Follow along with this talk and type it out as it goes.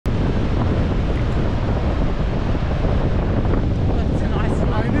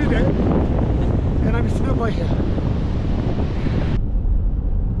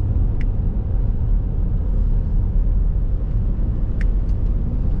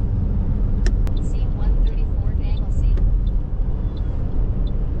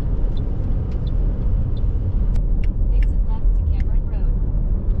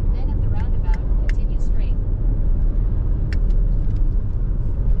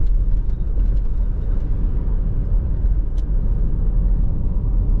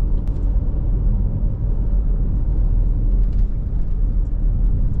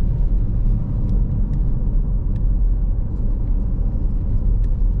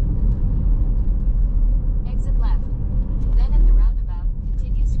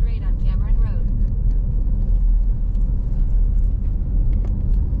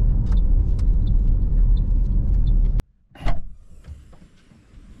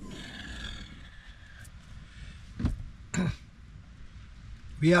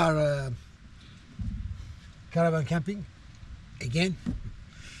We are caravan camping again.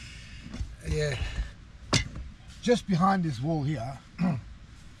 Yeah, just behind this wall here.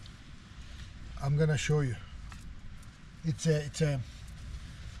 I'm gonna show you. It's a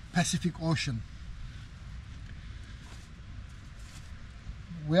Pacific Ocean.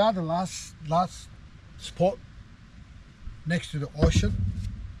 We are the last spot next to the ocean.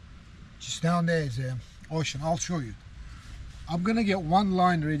 Just down there is the ocean. I'll show you. I'm gonna get one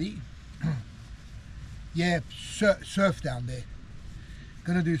line ready. Yeah, surf down there.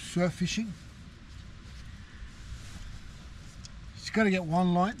 Gonna do surf fishing. Just gotta get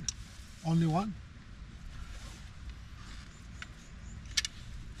one line, only one.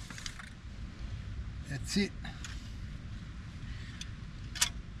 That's it.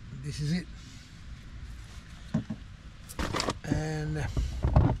 This is it. And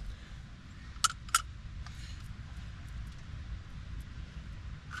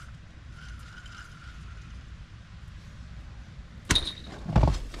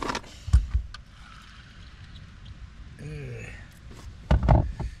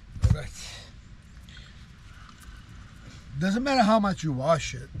doesn't matter how much you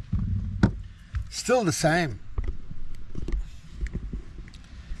wash it, still the same.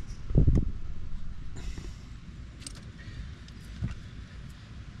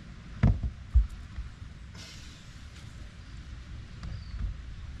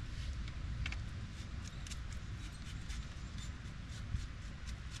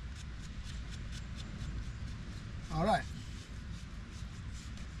 All right.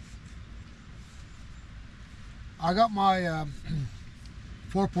 I got my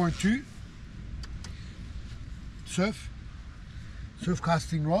 4.2 surf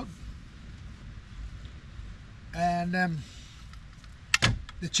casting rod, and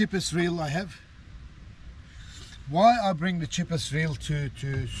the cheapest reel I have. Why I bring the cheapest reel to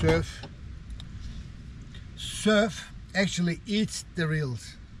surf? Surf actually eats the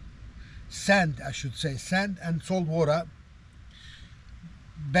reels. Sand, I should say, sand and salt water,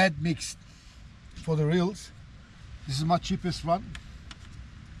 bad mixed for the reels. This is my cheapest one,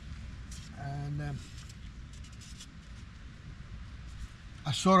 and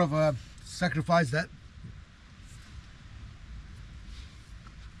I sort of sacrificed that.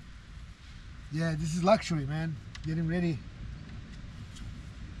 Yeah, this is luxury, man. Getting ready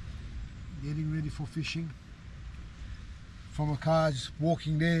for fishing. From a car, just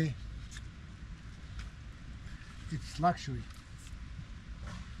walking there. It's luxury.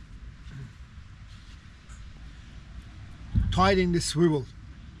 Tied in this swivel,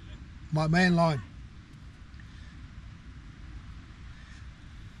 my main line.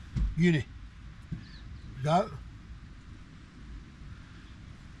 Uni. Go.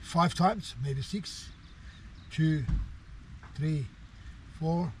 5 times, maybe 6. 2, 3,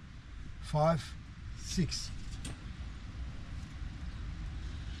 4, 5, 6.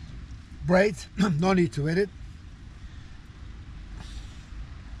 Braid, no need to edit.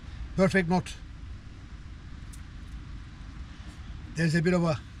 Perfect knot. There's a bit of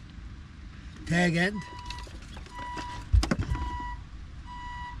a tag end.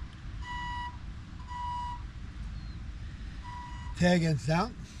 Tag ends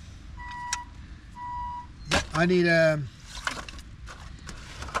down. I need a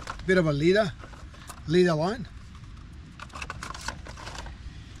bit of a leader line.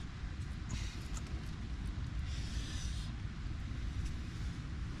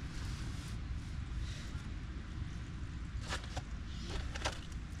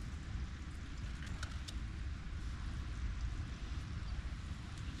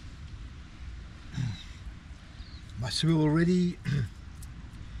 My swivel ready.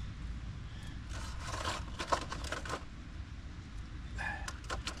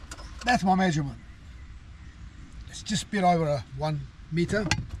 That's my measurement. It's just a bit over 1 meter.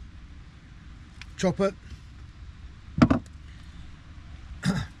 Chop it.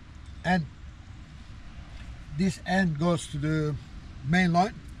 And this end goes to the main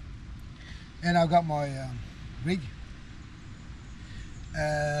line. And I've got my rig.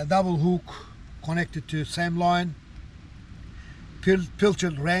 Double hook connected to same line.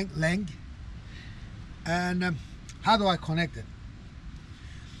 Pilchard lang. And how do I connect it?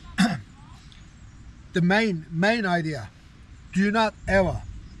 The main idea: do not ever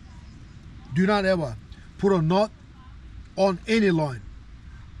put a knot on any line.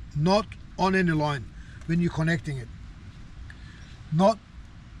 Not on any line when you're connecting it. Knot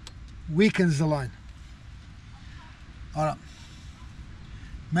weakens the line. All right.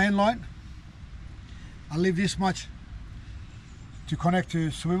 Main line. I'll leave this much to connect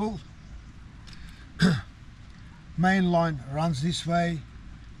to swivel. Main line runs this way,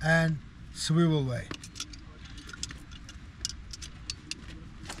 and swivel way.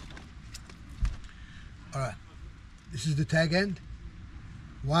 Alright, this is the tag end.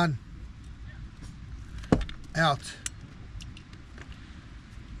 1 out,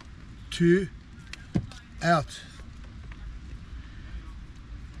 2 out,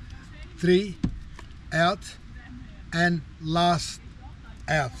 3 out, and last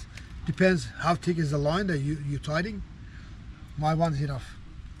out. Depends how thick is the line that you're tiding. My one's enough.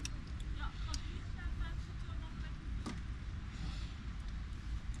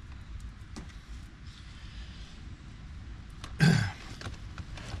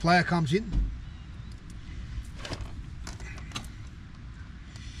 Player comes in,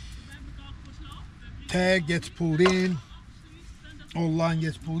 tag gets pulled in, all line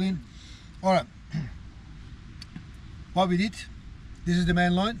gets pulled in. Alright, what we did, this is the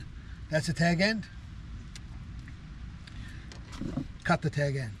main line, that's the tag end, cut the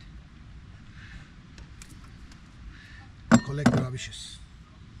tag end, collect the rubbishes.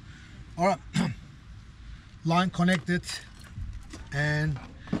 Alright, line connected, and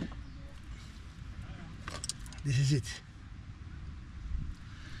this is it.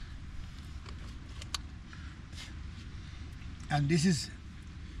 And this is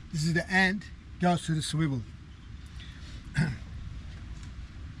the end, goes to the swivel.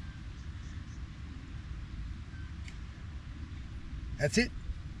 That's it.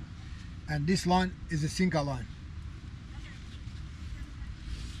 And this line is the sinker line.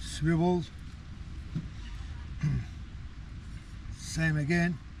 Swivel. Same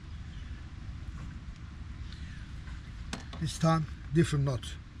again. This time different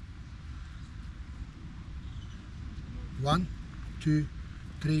knot. 1, 2,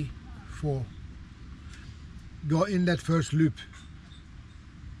 3, 4. Go in that first loop.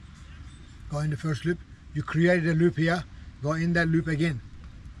 Go in the first loop. You created a loop here. Go in that loop again.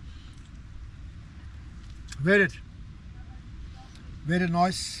 Very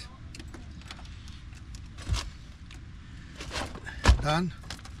nice. Done.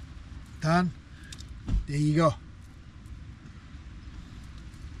 Done. There you go.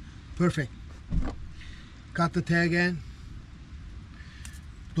 Perfect. Cut the tag end.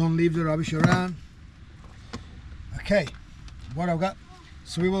 Don't leave the rubbish around. Okay, what I've got,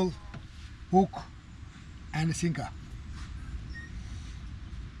 swivel, hook, and a sinker.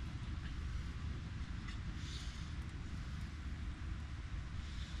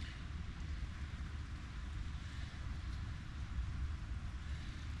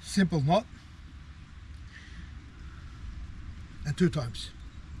 Simple knot, and 2 times.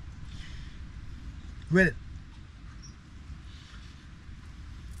 With it.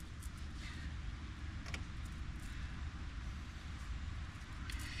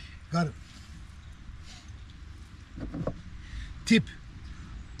 Got it. Tip: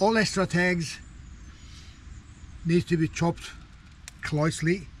 all extra tags need to be chopped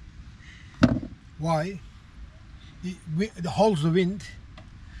closely. Why? It holds the wind.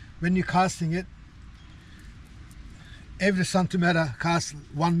 When you're casting it, every centimeter casts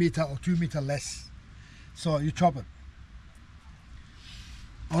 1 meter or 2 meter less. So you chop it.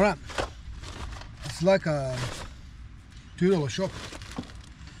 Alright. It's like a $2 shop.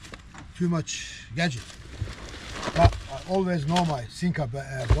 Too much gadget. But I always know my sinker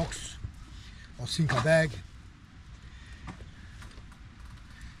box or sinker bag.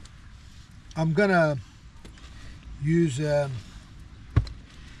 I'm gonna use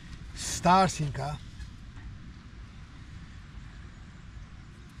star sinker.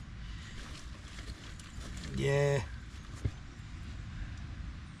 Yeah,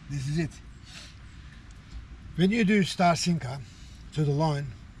 this is it. When you do star sinker to the line,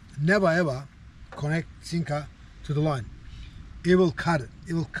 never ever connect sinker to the line. It will cut it.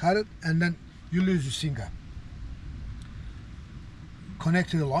 It will cut it, and then you lose your sinker.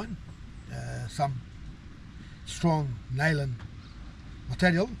 Connect to the line, some strong nylon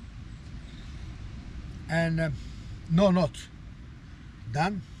material, and no knot.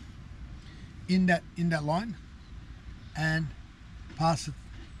 Done. In that line, and pass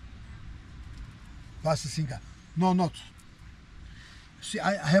the sinker. No knot. See,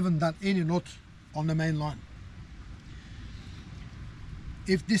 I haven't done any knot on the main line.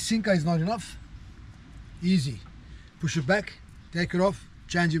 If this sinker is not enough, easy, push it back, take it off,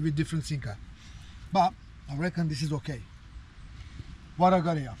 change it with different sinker. But I reckon this is okay. What I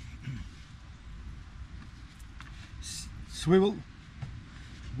got here: swivel,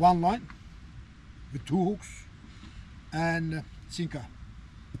 1 line with 2 hooks, and sinker.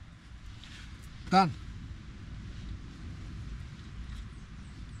 Done.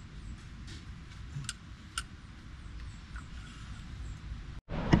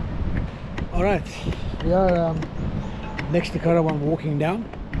 Alright, we are next to caravan walking down.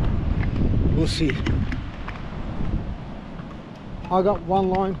 We'll see. I got one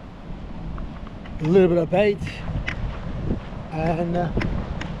line, a little bit of bait, and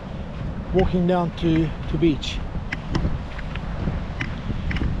walking down to beach.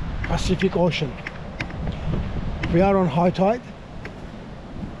 Pacific Ocean. We are on high tide.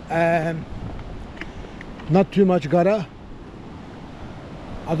 Not too much gutter.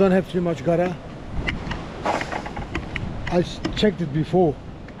 I don't have too much gutter. I checked it before.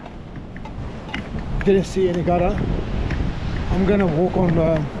 Didn't see any gutter. I'm gonna walk on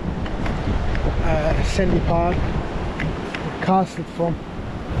sandy part, cast it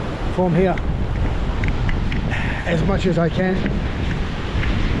from here as much as I can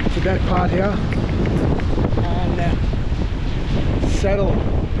to that part here, and settle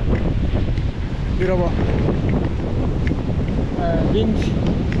a bit of a wind.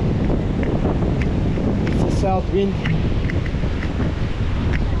 It's a south wind.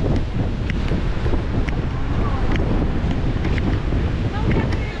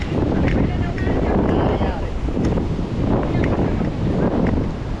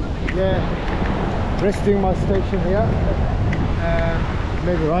 Yeah, resting my station here,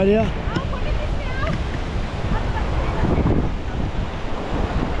 maybe right here.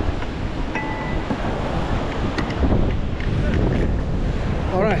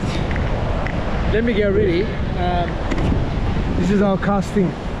 All right, let me get ready. This is our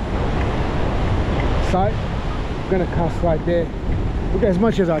casting site. I'm gonna cast right there. Look, as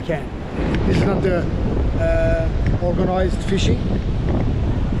much as I can. This is not the organized fishing.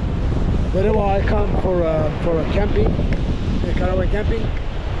 Whenever I come for a camping, a caravan camping,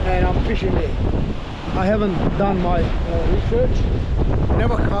 and I'm fishing there. I haven't done my research.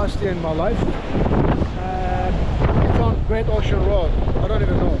 Never cast here in my life. It's on Great Ocean Road. I don't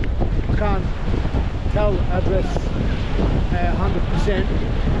even know. I can't tell address 100%.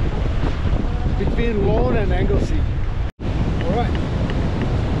 Between Lorne and Anglesea. All right,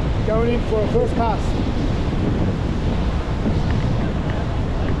 going in for a first cast.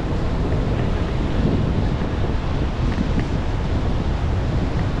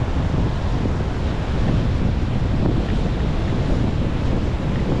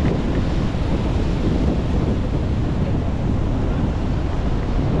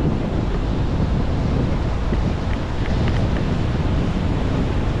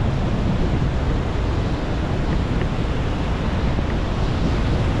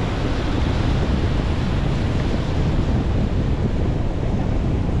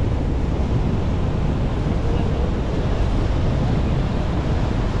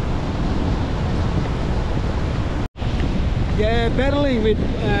 Yeah, battling with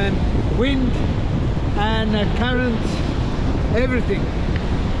wind and current, everything.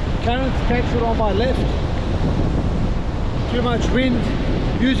 Current takes it on my left. Too much wind,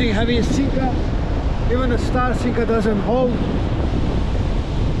 using heavy sinker. Even a star sinker doesn't hold.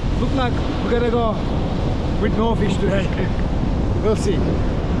 Look like we're gonna go with no fish today. We'll see.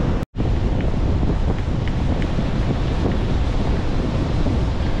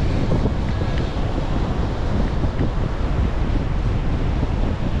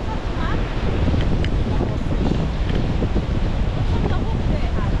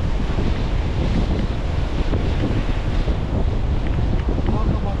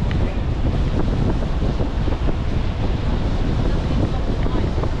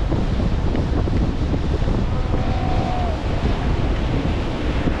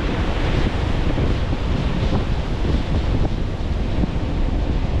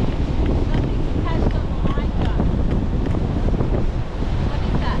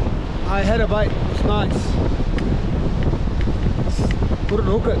 I had a bite, it's nice. Couldn't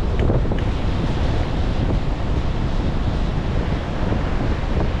hook it.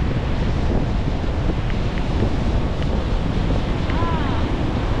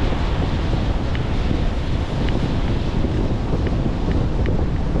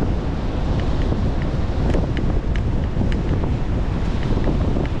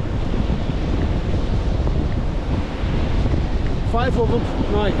 Five of them,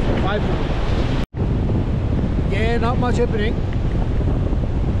 right, 5 of them. Yeah, not much happening.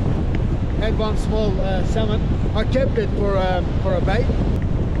 Had one small salmon. I kept it for a bait,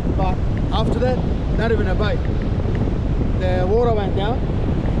 but after that, not even a bait. The water went down,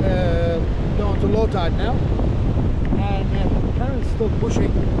 going to low tide now, and the current's still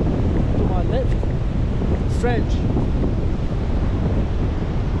pushing to my left. Strange.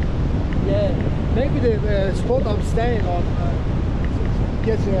 Yeah, maybe the spot I'm staying on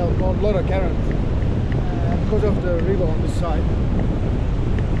gets a lot of current because of the river on this side.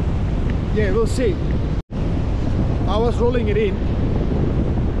 Yeah, we'll see. I was rolling it in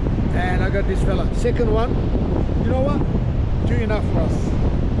and I got this fella. Second one, you know what? Too enough for us.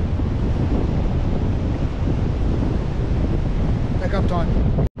 Backup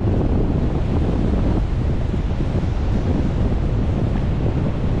time.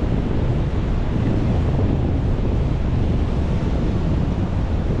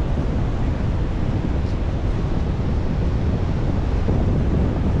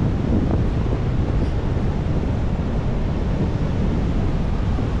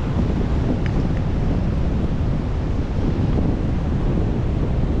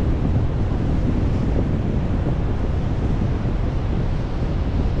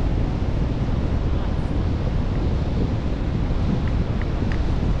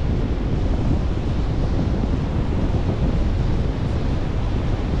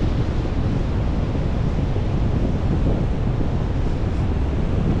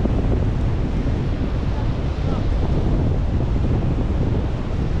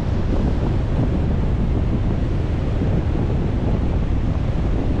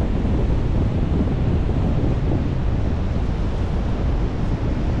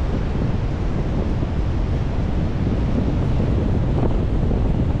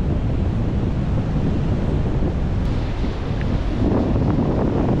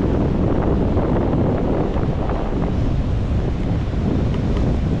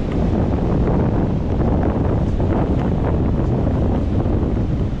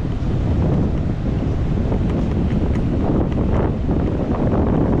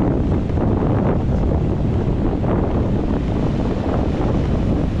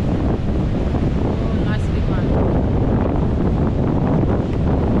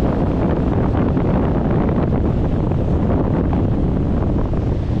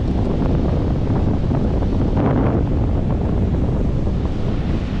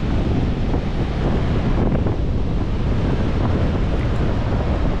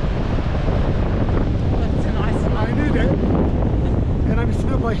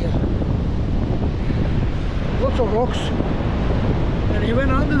 Lots of rocks, and he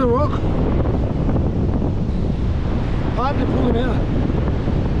went under the rock. Hard to pull him out.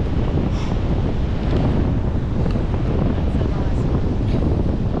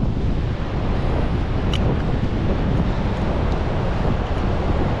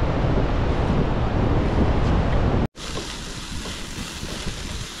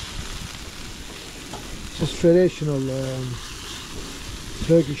 It's a traditional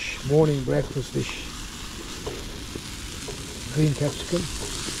Turkish morning breakfast dish. Green capsicum.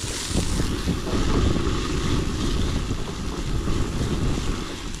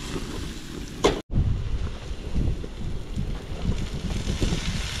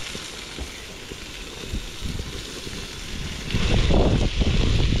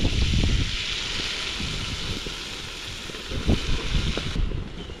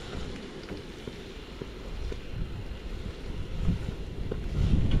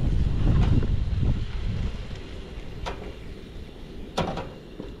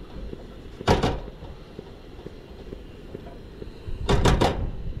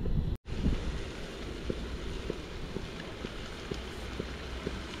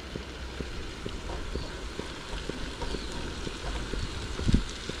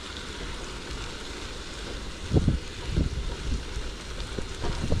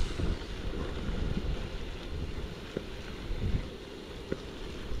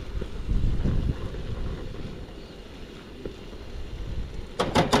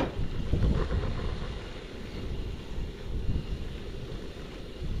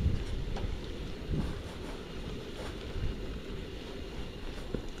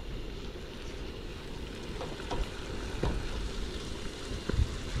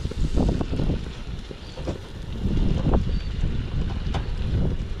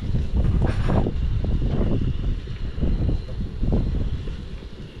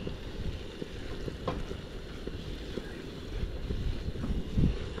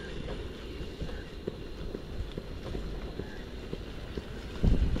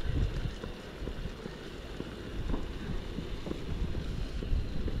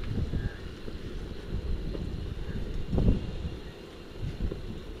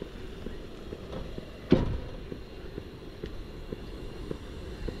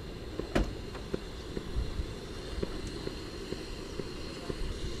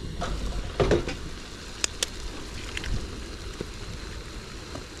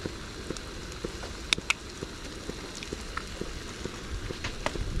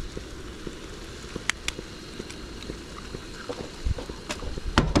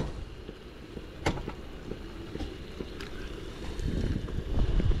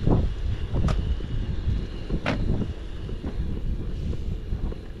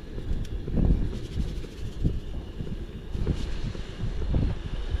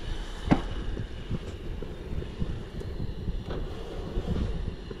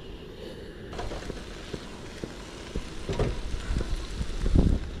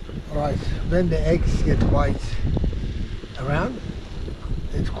 Right, when the eggs get white around,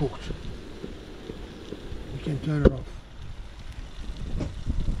 it's cooked. You can turn it off.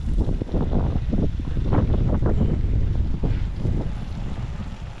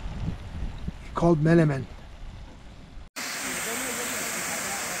 It's called melemen.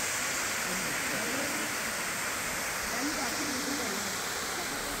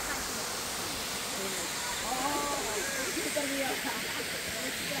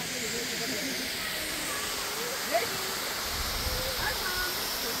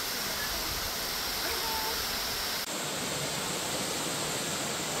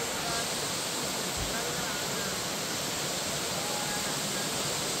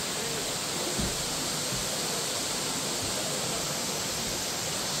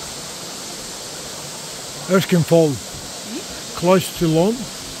 Erskin Falls, close to Lorne.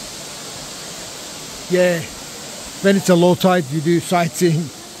 Yeah, when it's a low tide you do sightseeing.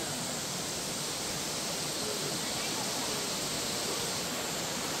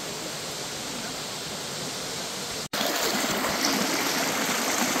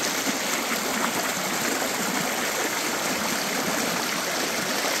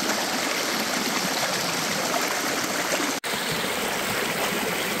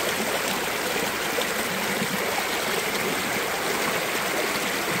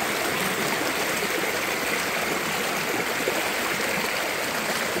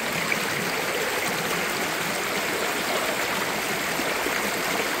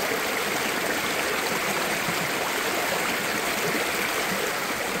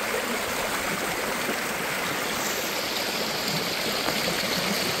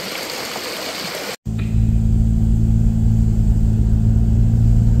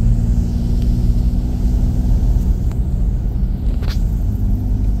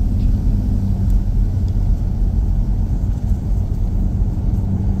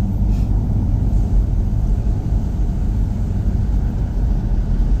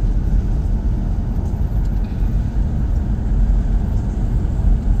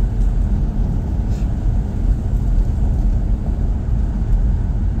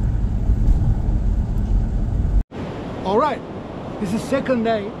 Alright, this is second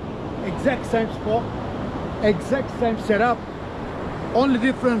day, exact same spot, exact same setup. Only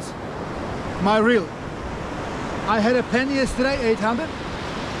difference, my reel. I had a pen yesterday, 800,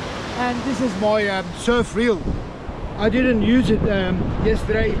 and this is my surf reel. I didn't use it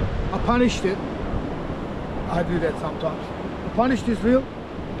yesterday, I punished it. I do that sometimes. I punished this reel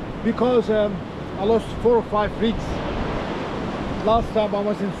because I lost 4 or 5 rigs last time I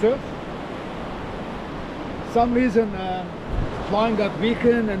was in surf. Some reason flying got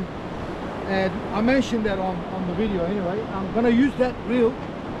weakened, and I mentioned that on the video anyway. I'm gonna use that reel.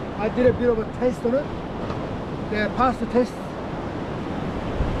 I did a bit of a test on it. They passed the test,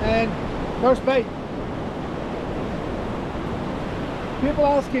 and first bait. People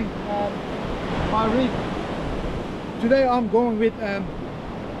asking my rig. Today I'm going with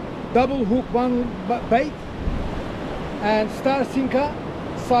double hook one bait and star sinker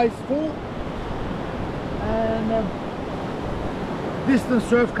size 4. And distance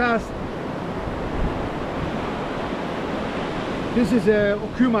surf cast. This is a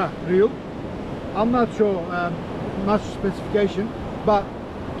Okuma reel. I'm not sure much specification, but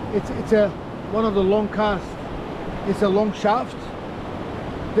it's a one of the long cast. It's a long shaft.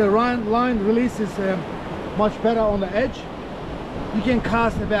 The line release is much better on the edge. You can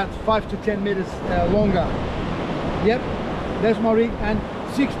cast about 5 to 10 meters longer. Yep, that's my rig, and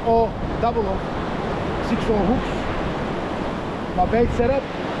 6 or double hook. 6 or hooks, my bait setup,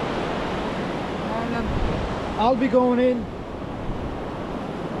 and I'll be going in.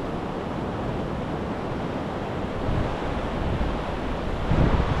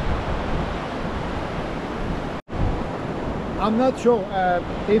 I'm not sure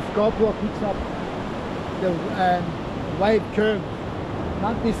if GoPro picks up the wave curve,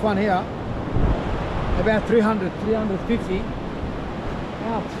 not this one here, about 350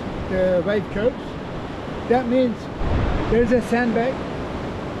 out the wave curves. That means there's a sandbag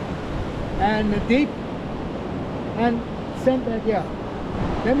and a deep and sandbag here.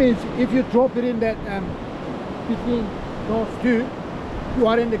 That means if you drop it in that between those two, you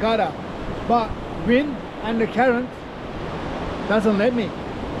are in the gutter. But wind and the current doesn't let me.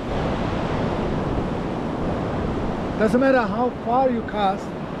 Doesn't matter how far you cast,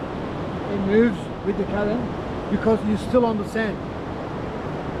 it moves with the current because you're still on the sand.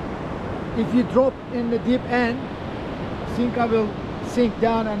 If you drop in the deep end, sinker will sink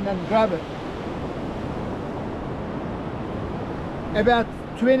down and then grab it. About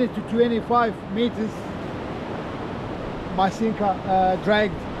 20 to 25 meters, my sinker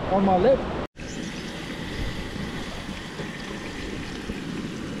dragged on my left.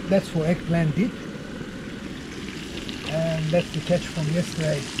 That's for eggplant dip, and that's the catch from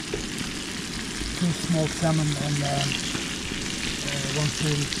yesterday. 2 small salmon and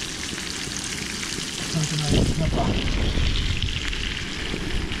 140 something like snapper.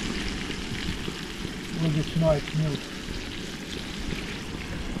 We'll get tonight meal.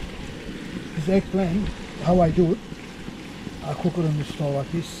 This eggplant, how I do it, I cook it on the stove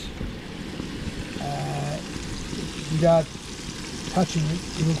like this. Without touching it,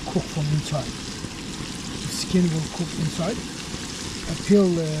 it will cook from inside. The skin will cook inside. I peel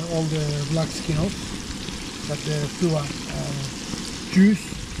all the black skin off, but the pure juice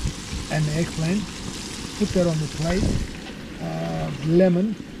and the eggplant. Put that on the plate.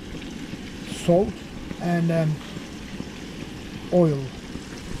 Lemon, salt, and oil.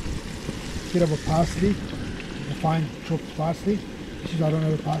 Bit of a parsley, a fine chopped parsley. This is, I don't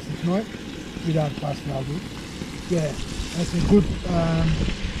have a parsley tonight. Without parsley, I'll do it. Yeah, that's a good,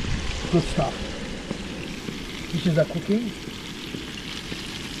 good stuff. Dishes are cooking.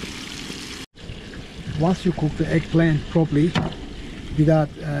 Once you cook the eggplant properly, without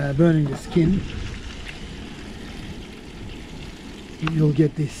burning the skin, you'll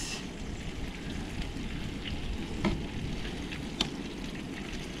get this.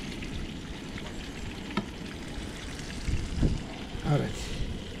 Alright.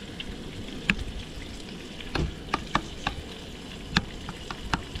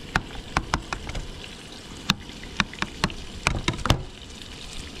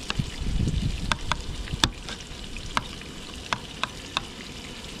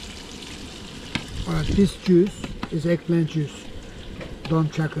 Alright, this juice is eggplant juice.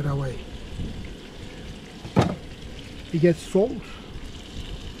 Don't chuck it away. You get salt,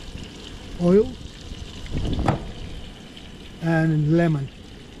 oil, and lemon.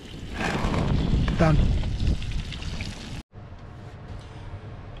 Done.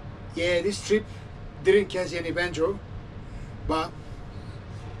 Yeah, this trip didn't catch any banjo, but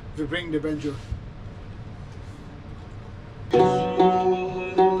we bring the banjo.